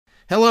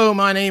Hello,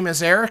 my name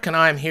is Eric, and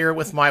I'm here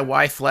with my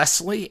wife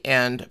Leslie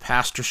and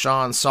Pastor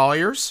Sean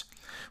Sawyers.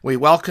 We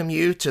welcome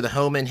you to the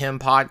Home in Him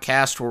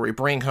podcast, where we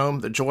bring home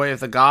the joy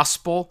of the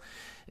gospel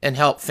and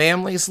help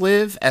families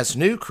live as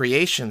new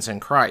creations in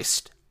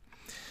Christ.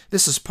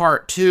 This is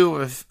part 2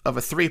 of a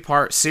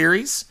 3-part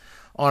series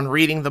on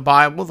reading the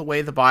Bible the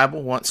way the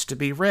Bible wants to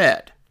be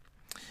read.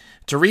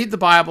 To read the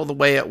Bible the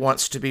way it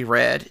wants to be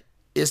read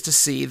is to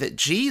see that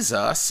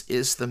Jesus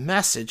is the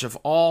message of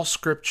all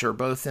Scripture,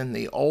 both in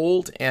the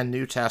Old and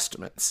New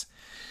Testaments.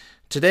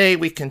 Today,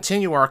 we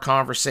continue our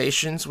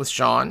conversations with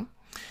Sean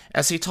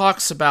as he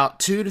talks about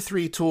 2 to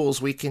 3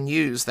 tools we can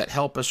use that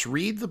help us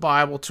read the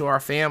Bible to our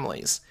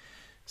families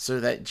so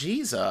that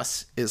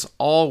Jesus is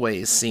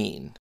always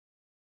seen.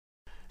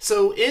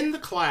 So in the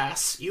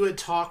class, you had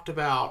talked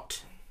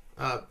about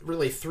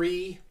really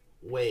 3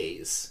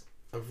 ways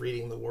of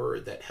reading the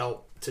Word that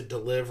help to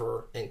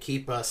deliver and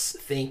keep us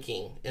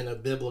thinking in a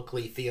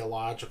biblically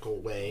theological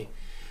way.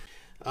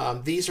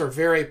 These are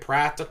very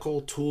practical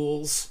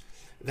tools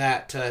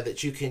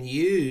that you can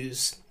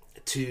use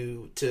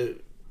to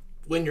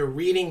when you're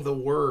reading the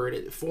Word.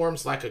 It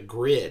forms like a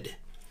grid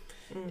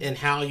in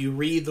how you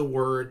read the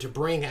Word to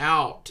bring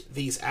out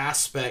these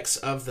aspects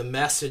of the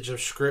message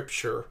of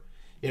Scripture,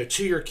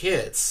 to your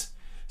kids,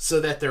 so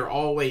that they're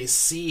always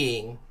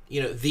seeing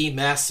the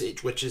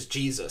message, which is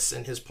Jesus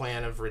and his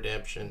plan of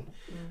redemption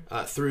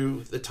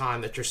through the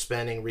time that you're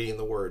spending reading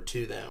the Word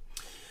to them.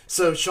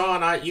 So,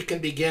 Sean, you can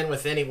begin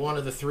with any one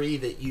of the 3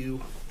 that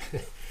you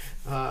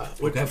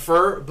would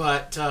prefer,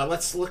 but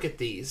let's look at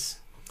these.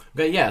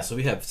 Okay, yeah, so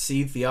we have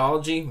seed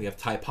theology, we have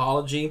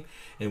typology,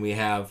 and we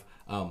have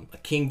a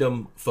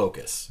kingdom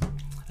focus.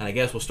 And I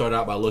guess we'll start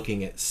out by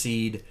looking at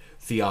seed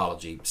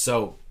theology.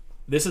 So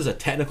this is a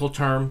technical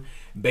term.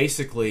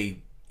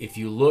 Basically, if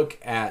you look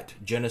at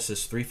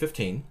Genesis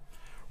 3:15,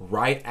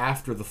 right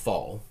after the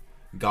fall,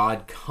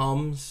 God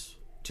comes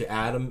to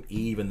Adam,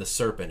 Eve, and the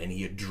serpent, and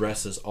he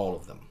addresses all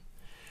of them.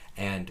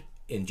 And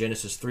in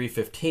Genesis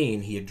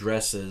 3:15, he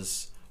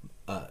addresses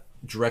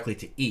directly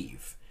to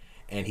Eve.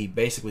 And he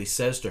basically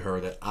says to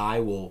her that I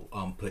will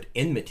put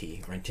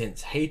enmity or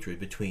intense hatred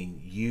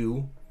between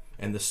you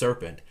and the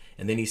serpent.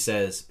 And then he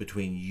says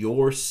between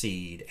your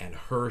seed and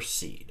her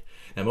seed.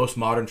 Now, most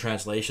modern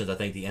translations, I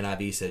think the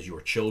NIV says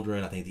your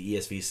children. I think the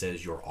ESV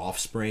says your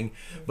offspring.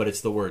 But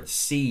it's the word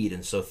seed.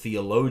 And so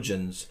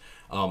theologians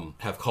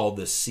have called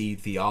this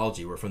seed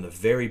theology, where from the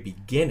very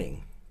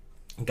beginning,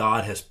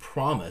 God has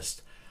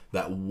promised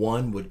that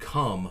one would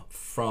come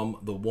from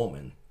the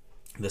woman.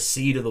 The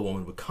seed of the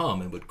woman would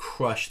come and would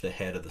crush the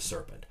head of the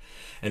serpent.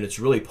 And it's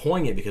really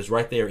poignant because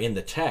right there in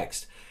the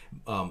text,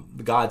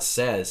 God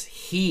says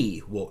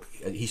he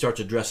starts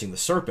addressing the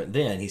serpent.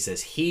 Then he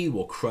says he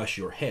will crush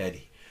your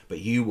head, but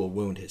you will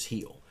wound his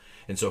heel.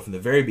 And so from the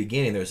very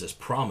beginning, there's this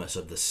promise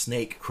of the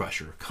snake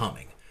crusher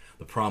coming,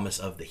 the promise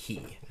of the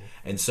he.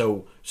 And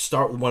so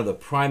start with one of the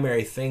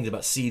primary things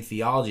about seed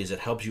theology is it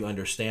helps you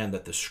understand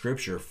that the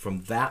Scripture,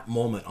 from that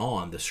moment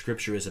on, the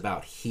Scripture is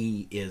about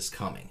he is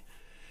coming.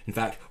 In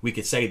fact, we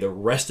could say the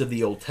rest of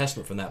the Old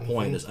Testament from that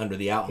point is under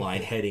the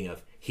outline heading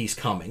of he's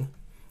coming.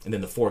 And then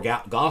the 4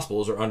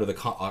 Gospels are under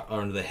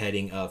the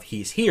heading of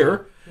he's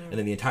here. And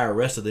then the entire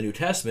rest of the New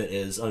Testament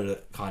is under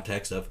the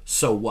context of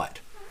so what?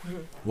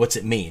 What's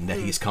it mean that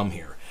he's come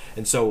here?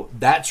 And so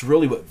that's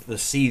really what the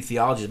seed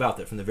theology is about,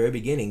 that from the very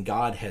beginning,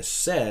 God has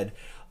said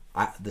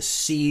the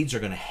seeds are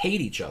going to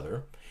hate each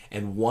other,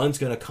 and one's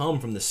going to come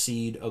from the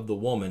seed of the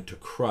woman to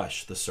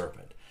crush the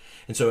serpent.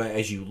 And so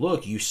as you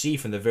look, you see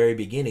from the very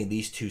beginning,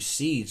 these 2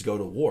 seeds go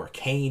to war.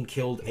 Cain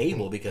killed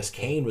Abel because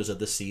Cain was of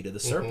the seed of the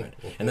serpent.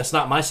 And that's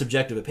not my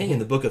subjective opinion.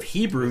 The book of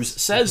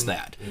Hebrews says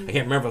that. I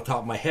can't remember off the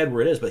top of my head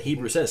where it is, but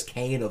Hebrews says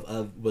Cain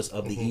was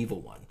of the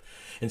evil one.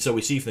 And so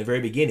we see from the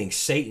very beginning,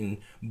 Satan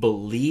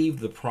believed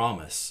the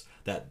promise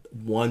that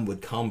one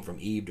would come from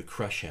Eve to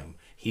crush him.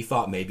 He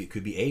thought maybe it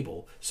could be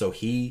Abel. So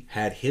he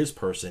had his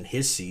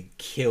seed,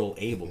 kill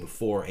Abel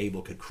before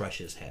Abel could crush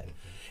his head.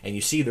 And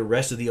you see the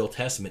rest of the Old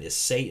Testament is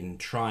Satan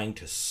trying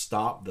to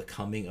stop the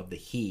coming of the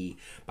he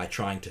by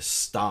trying to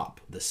stop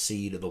the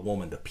seed of the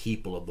woman, the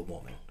people of the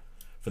woman,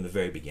 from the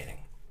very beginning.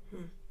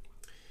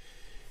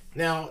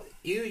 Now,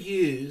 you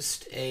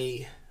used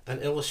an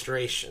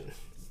illustration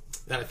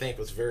that I think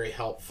was very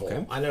helpful.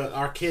 Okay. I know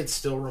our kids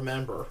still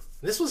remember.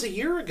 This was a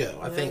year ago,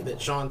 I think,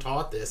 that Sean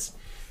taught this.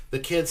 The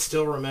kids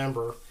still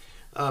remember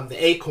the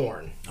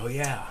acorn. Oh,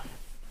 yeah.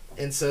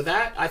 And so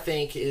that, I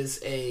think,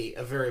 is a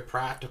very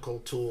practical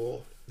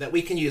tool that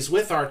we can use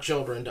with our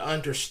children to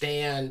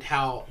understand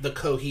how the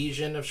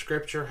cohesion of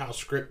Scripture, how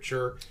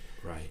Scripture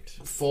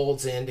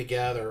folds in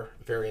together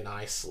very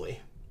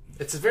nicely.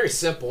 It's very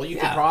simple. You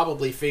can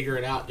probably figure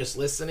it out just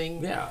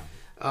listening. Yeah.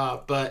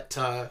 But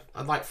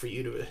I'd like for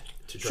you to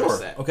address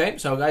that. Okay.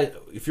 So, guys,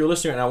 if you're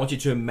listening, I want you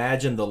to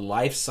imagine the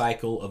life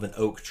cycle of an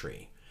oak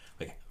tree.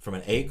 Like from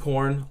an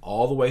acorn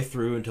all the way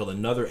through until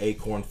another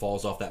acorn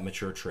falls off that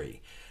mature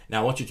tree.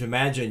 Now, I want you to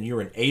imagine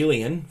you're an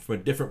alien from a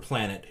different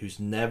planet who's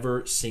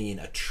never seen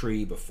a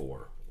tree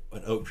before,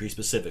 an oak tree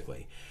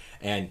specifically,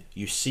 and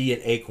you see an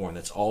acorn.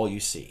 That's all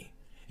you see.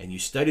 and you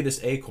study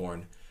this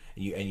acorn,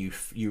 and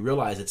you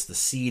realize it's the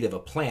seed of a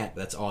plant.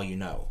 That's all you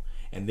know,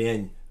 and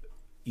then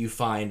you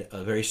find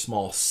a very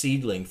small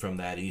seedling from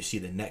that, and you see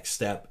the next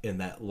step in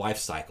that life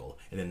cycle,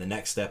 and then the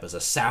next step is a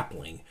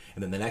sapling,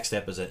 and then the next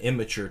step is an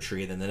immature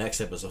tree, and then the next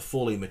step is a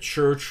fully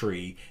mature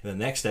tree, and the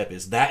next step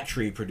is that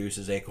tree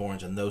produces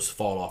acorns, and those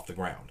fall off the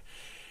ground.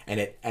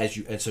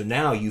 And so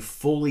now you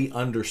fully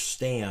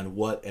understand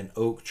what an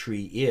oak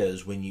tree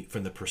is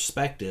from the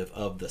perspective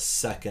of the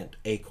second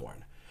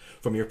acorn.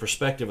 From your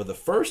perspective of the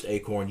first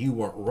acorn, you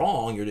weren't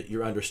wrong.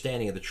 Your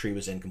understanding of the tree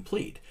was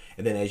incomplete.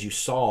 And then as you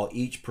saw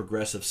each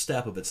progressive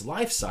step of its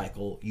life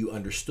cycle, you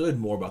understood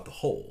more about the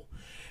whole.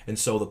 And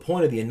so the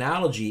point of the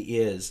analogy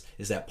is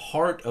that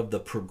part of the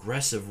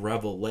progressive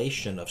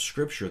revelation of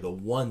Scripture, the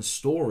one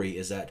story,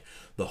 is that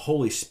the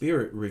Holy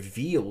Spirit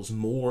reveals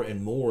more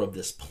and more of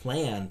this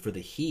plan for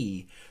the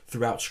He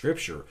throughout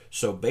Scripture.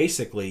 So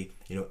basically,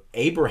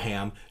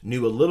 Abraham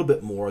knew a little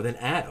bit more than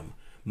Adam.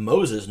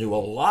 Moses knew a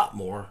lot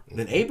more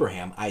than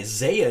Abraham.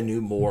 Isaiah knew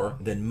more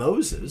than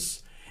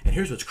Moses. And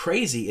here's what's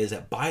crazy is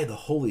that by the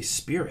Holy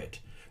Spirit,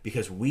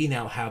 because we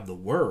now have the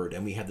Word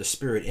and we have the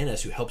Spirit in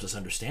us who helps us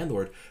understand the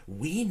Word,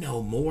 we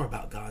know more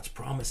about God's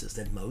promises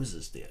than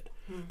Moses did,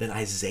 than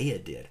Isaiah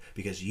did.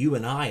 Because you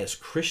and I, as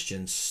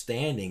Christians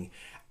standing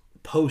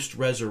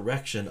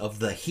post-resurrection of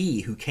the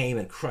He who came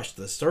and crushed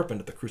the serpent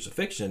at the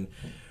crucifixion,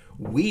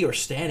 we are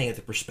standing at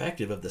the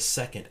perspective of the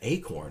second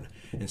acorn.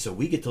 And so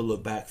we get to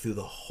look back through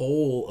the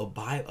whole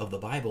of the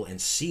Bible and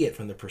see it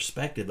from the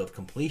perspective of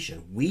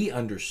completion. We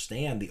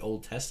understand the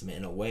Old Testament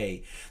in a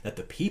way that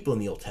the people in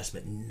the Old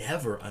Testament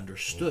never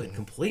understood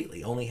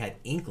completely, only had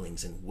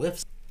inklings and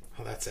whiffs.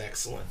 Oh, that's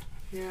excellent.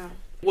 Yeah.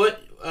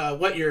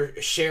 What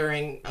you're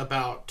sharing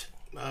about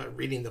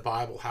reading the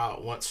Bible, how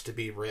it wants to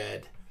be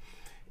read,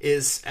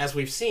 is, as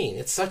we've seen,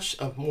 it's such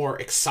a more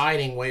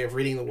exciting way of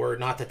reading the Word.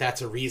 Not that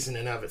that's a reason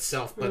in of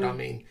itself, but I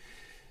mean,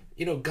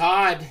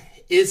 God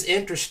is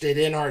interested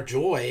in our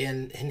joy,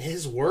 and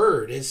His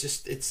Word is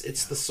just,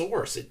 it's the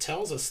source. It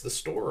tells us the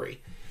story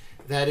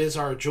that is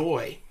our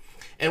joy.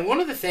 And one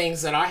of the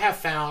things that I have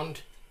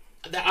found,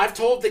 that I've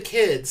told the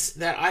kids,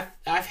 that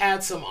I've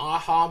had some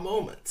aha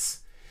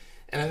moments,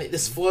 and I think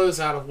this flows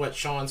out of what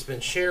Sean's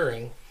been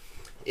sharing,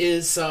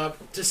 is to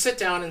sit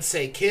down and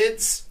say,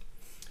 kids,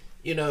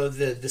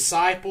 the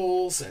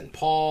disciples and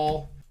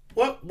Paul,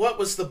 what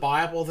was the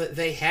Bible that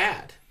they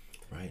had?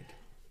 Right.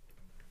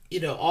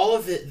 All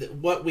of it,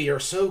 what we are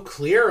so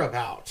clear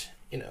about,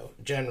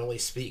 generally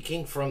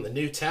speaking, from the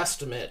New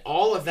Testament,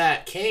 all of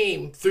that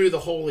came through the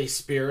Holy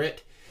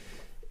Spirit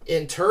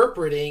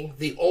interpreting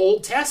the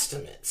Old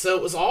Testament. So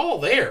it was all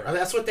there.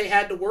 That's what they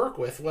had to work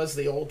with, was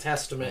the Old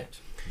Testament.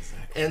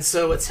 Exactly. And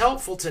so it's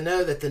helpful to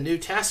know that the New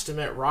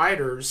Testament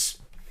writers,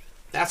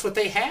 that's what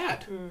they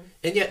had.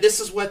 And yet this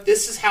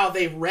is how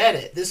they read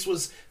it. This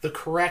was the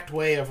correct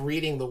way of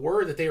reading the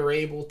Word, that they were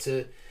able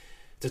to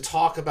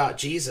talk about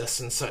Jesus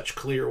in such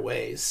clear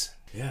ways.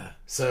 Yeah.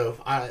 So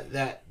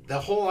that the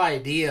whole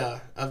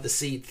idea of the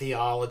seed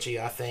theology,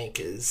 I think,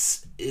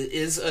 is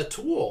a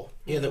tool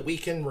that we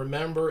can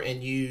remember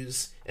and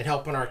use and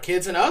helping our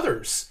kids and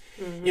others.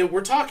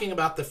 We're talking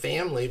about the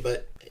family,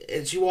 but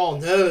as you all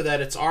know,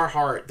 that it's our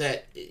heart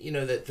that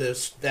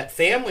that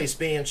families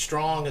being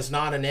strong is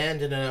not an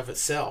end in and of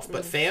itself,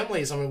 but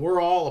families,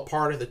 we're all a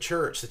part of the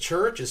church. The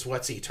church is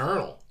what's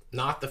eternal,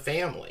 not the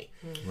family.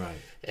 Right.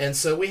 And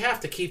so we have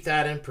to keep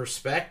that in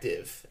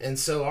perspective. And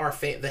so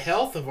the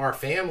health of our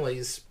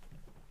families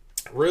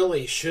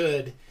really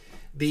should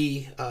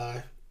be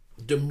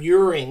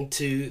demurring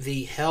to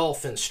the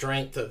health and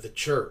strength of the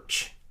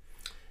church.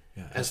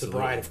 Yeah, as the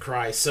bride of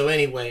Christ. So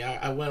anyway,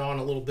 I went on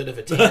a little bit of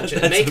a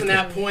tangent making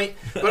that point,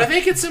 but I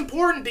think it's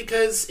important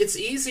because it's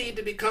easy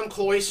to become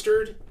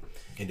cloistered.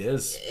 It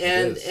is.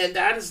 And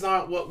that is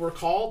not what we're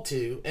called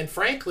to. And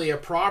frankly, a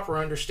proper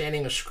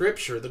understanding of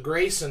Scripture, the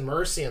grace and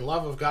mercy and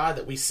love of God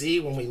that we see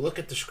when we look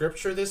at the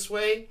Scripture this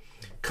way,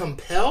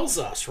 compels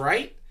us,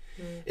 right?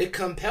 It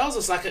compels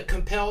us, like it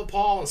compelled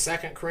Paul in 2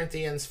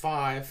 Corinthians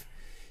 5,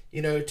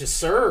 to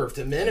serve,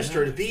 to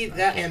minister, to be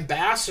that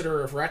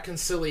ambassador of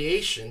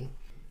reconciliation.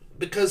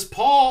 Because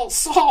Paul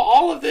saw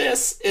all of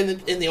this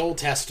in the Old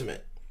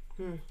Testament,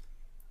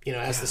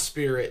 as the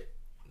Spirit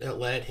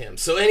led him.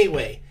 So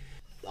anyway,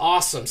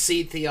 awesome,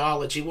 seed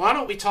theology. Why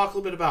don't we talk a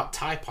little bit about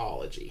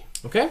typology?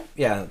 Okay,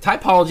 yeah,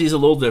 typology is a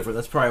little different.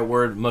 That's probably a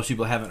word most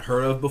people haven't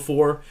heard of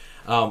before.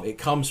 It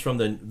comes from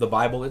the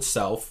Bible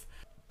itself.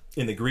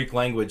 In the Greek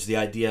language, the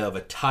idea of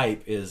a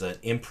type is an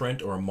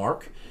imprint or a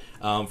mark.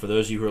 For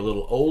those of you who are a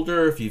little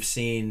older, if you've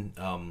seen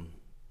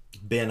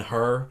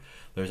Ben-Hur,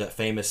 there's that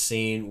famous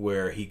scene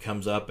where he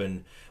comes up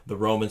and the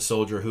Roman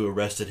soldier who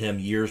arrested him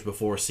years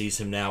before sees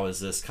him now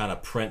as this kind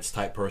of prince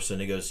type person.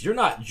 He goes, "You're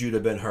not Judah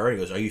Ben-Hur." He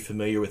goes, "Are you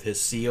familiar with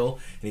his seal?"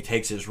 And he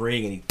takes his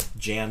ring and he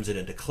jams it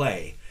into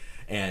clay.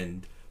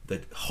 And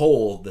the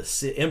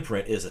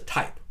imprint is a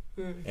type.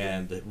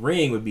 And the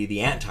ring would be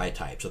the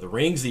anti-type. So the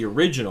ring's the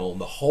original,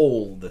 and the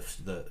hole,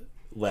 the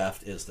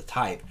left is the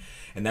type.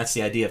 And that's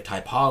the idea of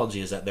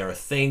typology, is that there are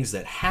things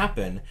that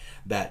happen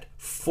that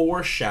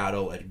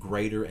foreshadow a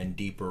greater and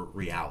deeper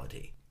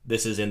reality.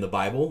 This is in the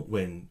Bible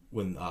when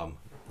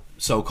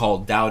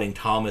so-called doubting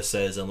Thomas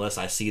says, unless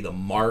I see the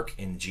mark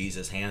in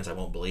Jesus' hands, I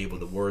won't believe. Well,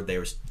 the word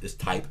there is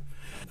type.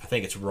 I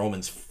think it's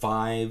Romans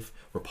 5,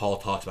 where Paul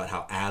talks about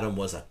how Adam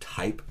was a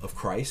type of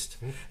Christ.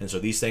 And so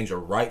these things are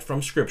right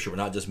from Scripture. We're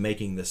not just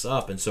making this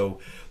up. And so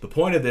the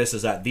point of this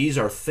is that these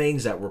are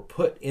things that were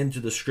put into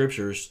the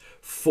Scriptures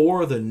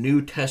for the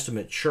New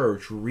Testament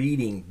church,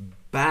 reading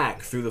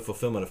back through the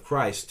fulfillment of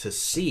Christ to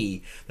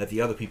see that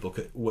the other people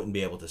wouldn't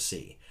be able to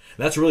see.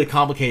 That's a really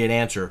complicated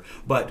answer,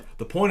 but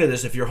the point of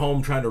this, if you're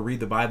home trying to read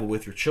the Bible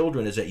with your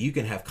children, is that you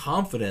can have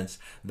confidence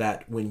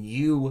that when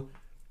you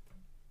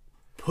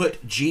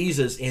put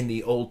Jesus in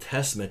the Old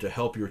Testament to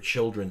help your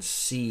children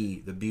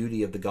see the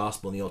beauty of the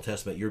gospel in the Old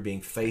Testament, you're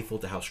being faithful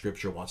to how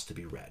Scripture wants to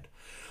be read.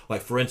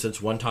 Like, for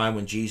instance, one time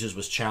when Jesus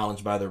was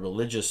challenged by the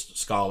religious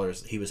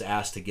scholars, he was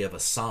asked to give a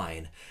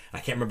sign. I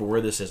can't remember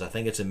where this is. I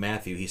think it's in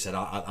Matthew. He said,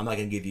 I'm not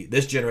going to give you,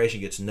 this generation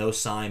gets no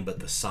sign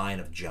but the sign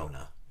of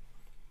Jonah.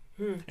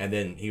 And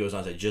then he goes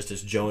on to say, just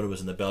as Jonah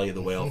was in the belly of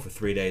the whale for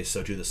 3 days,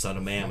 so too the Son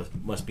of Man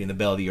must be in the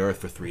belly of the earth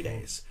for 3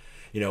 days.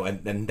 You know,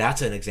 and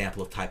that's an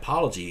example of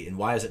typology. And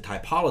why is it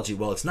typology?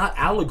 Well, it's not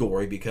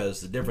allegory,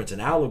 because the difference in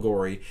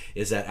allegory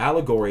is that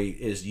allegory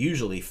is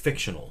usually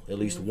fictional. At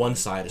least one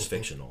side is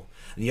fictional.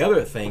 And the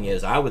other thing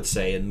is, I would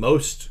say, and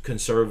most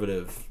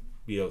conservative,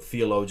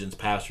 theologians,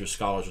 pastors,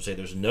 scholars would say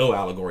there's no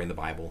allegory in the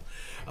Bible.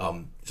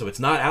 So it's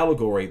not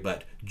allegory,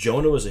 but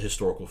Jonah was a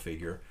historical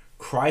figure.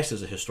 Christ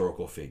is a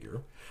historical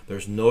figure.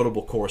 There's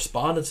notable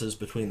correspondences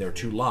between their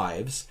two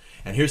lives.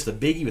 And here's the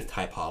biggie with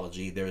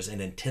typology. There's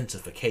an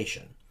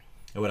intensification.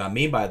 And what I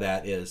mean by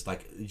that is,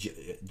 like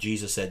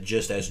Jesus said,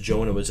 just as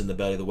Jonah was in the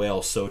belly of the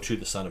whale, so too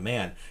the Son of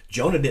Man.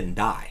 Jonah didn't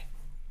die,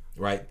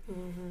 right?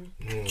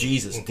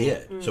 Jesus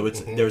did. So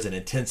there's an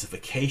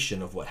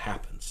intensification of what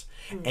happens.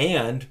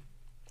 And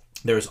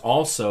there's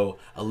also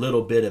a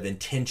little bit of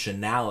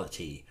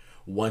intentionality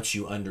once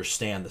you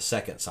understand the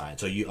second sign.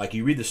 So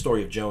you read the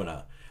story of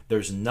Jonah,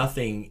 there's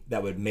nothing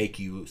that would make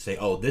you say,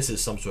 oh, this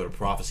is some sort of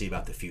prophecy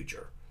about the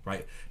future,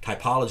 right?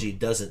 Typology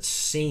doesn't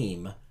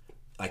seem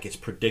like it's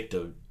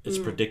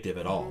predictive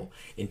at all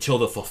until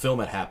the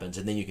fulfillment happens,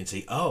 and then you can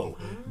see, oh,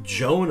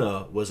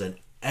 Jonah was an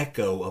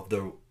echo of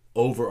the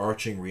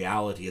overarching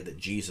reality that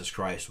Jesus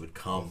Christ would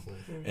come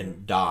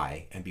and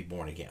die and be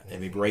born again and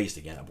be raised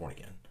again and born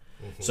again.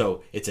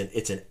 So it's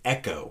an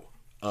echo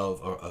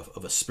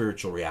of a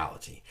spiritual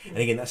reality. And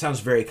again, that sounds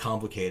very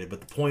complicated,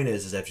 but the point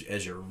is that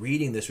as you're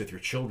reading this with your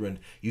children,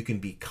 you can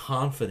be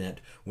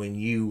confident when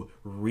you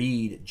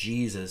read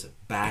Jesus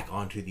back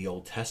onto the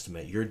Old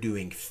Testament. You're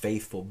doing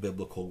faithful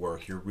biblical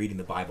work. You're reading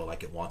the Bible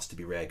like it wants to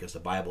be read, because the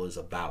Bible is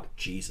about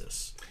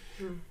Jesus.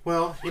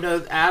 Well,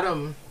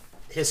 Adam,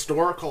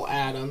 historical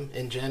Adam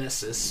in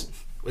Genesis,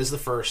 was the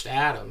first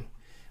Adam.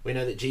 We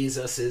know that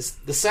Jesus is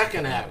the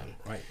second Adam.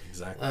 Right,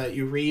 exactly.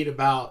 You read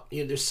about,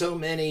 there's so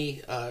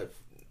many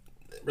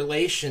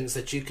relations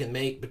that you can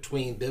make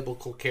between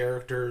biblical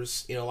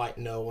characters, like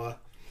Noah,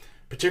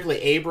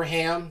 particularly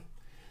Abraham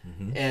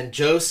and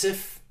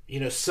Joseph.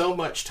 So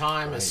much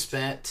time is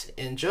spent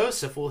in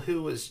Joseph. Well,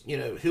 who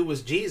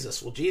was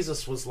Jesus? Well,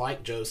 Jesus was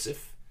like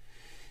Joseph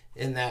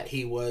in that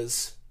he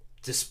was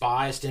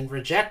despised and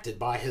rejected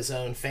by his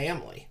own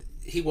family.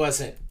 He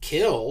wasn't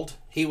killed.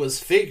 He was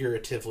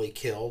figuratively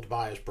killed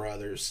by his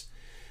brothers.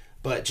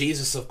 But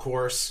Jesus, of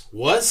course,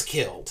 was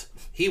killed.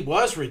 He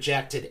was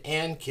rejected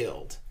and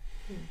killed.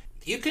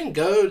 You can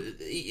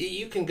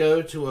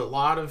go to a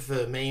lot of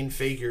the main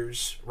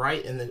figures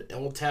right in the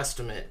Old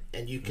Testament,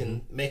 and you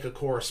can make a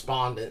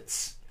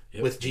correspondence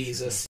with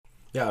Jesus.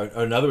 Yeah,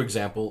 another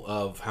example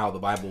of how the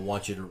Bible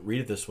wants you to read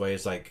it this way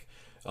is like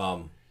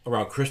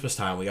around Christmas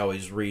time, we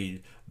always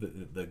read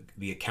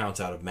the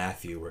accounts out of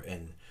Matthew,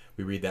 and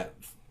we read that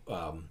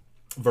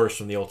verse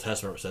from the Old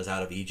Testament where it says,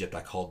 "Out of Egypt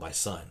I called my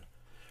son."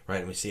 Right,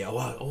 and we see,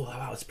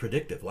 wow, it's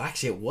predictive. Well,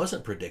 actually, it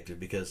wasn't predictive,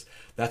 because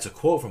that's a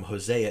quote from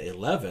Hosea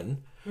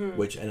 11,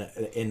 which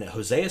in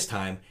Hosea's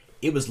time,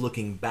 it was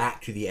looking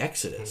back to the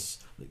Exodus.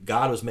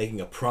 God was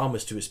making a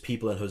promise to his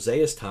people in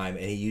Hosea's time,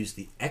 and he used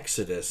the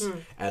Exodus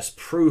as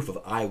proof of,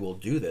 I will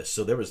do this.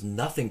 So there was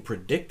nothing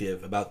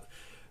predictive about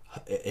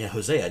in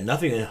Hosea.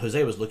 Nothing in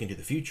Hosea was looking to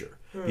the future.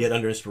 Yet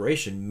under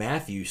inspiration,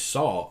 Matthew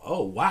saw,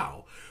 oh,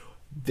 wow,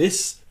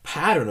 this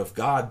pattern of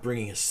God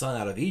bringing his son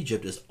out of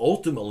Egypt has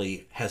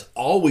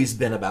always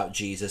been about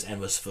Jesus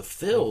and was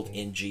fulfilled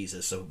in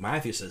Jesus. So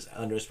Matthew says,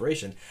 under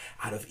inspiration,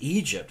 out of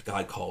Egypt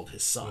God called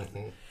his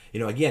son.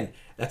 Again,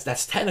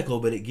 that's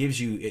technical, but it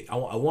gives you,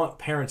 I want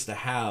parents to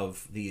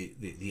have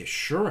the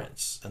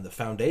assurance and the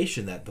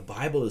foundation that the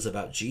Bible is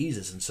about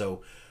Jesus. And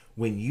so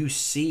when you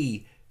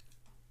see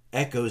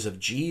echoes of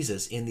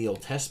Jesus in the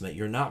Old Testament,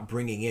 you're not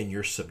bringing in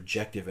your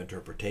subjective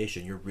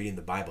interpretation. You're reading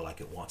the Bible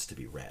like it wants to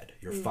be read.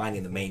 You're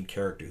finding the main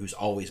character who's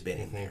always been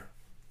in there.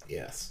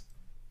 Yes.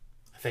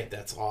 I think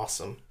that's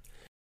awesome.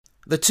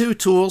 The two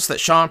tools that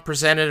Sean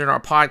presented in our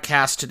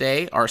podcast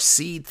today are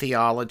seed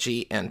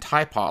theology and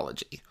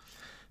typology.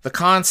 The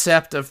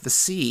concept of the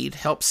seed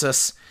helps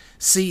us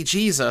see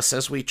Jesus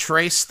as we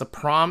trace the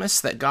promise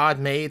that God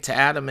made to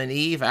Adam and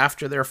Eve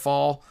after their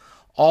fall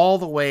all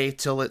the way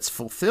till its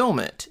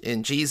fulfillment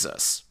in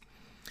Jesus.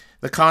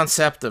 The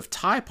concept of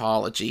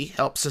typology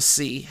helps us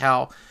see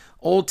how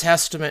Old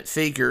Testament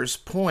figures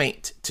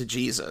point to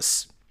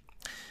Jesus.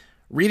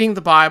 Reading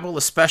the Bible,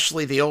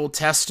 especially the Old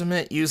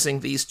Testament, using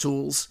these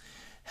tools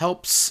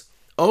helps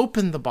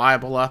open the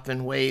Bible up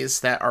in ways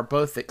that are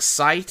both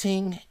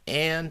exciting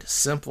and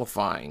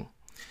simplifying.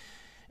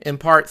 In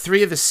part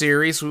 3 of the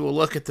series, we will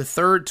look at the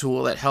third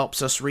tool that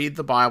helps us read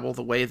the Bible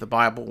the way the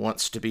Bible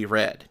wants to be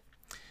read.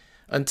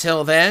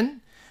 Until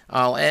then,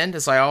 I'll end,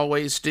 as I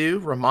always do,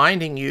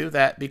 reminding you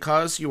that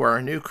because you are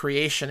a new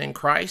creation in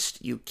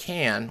Christ, you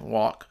can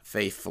walk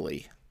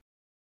faithfully.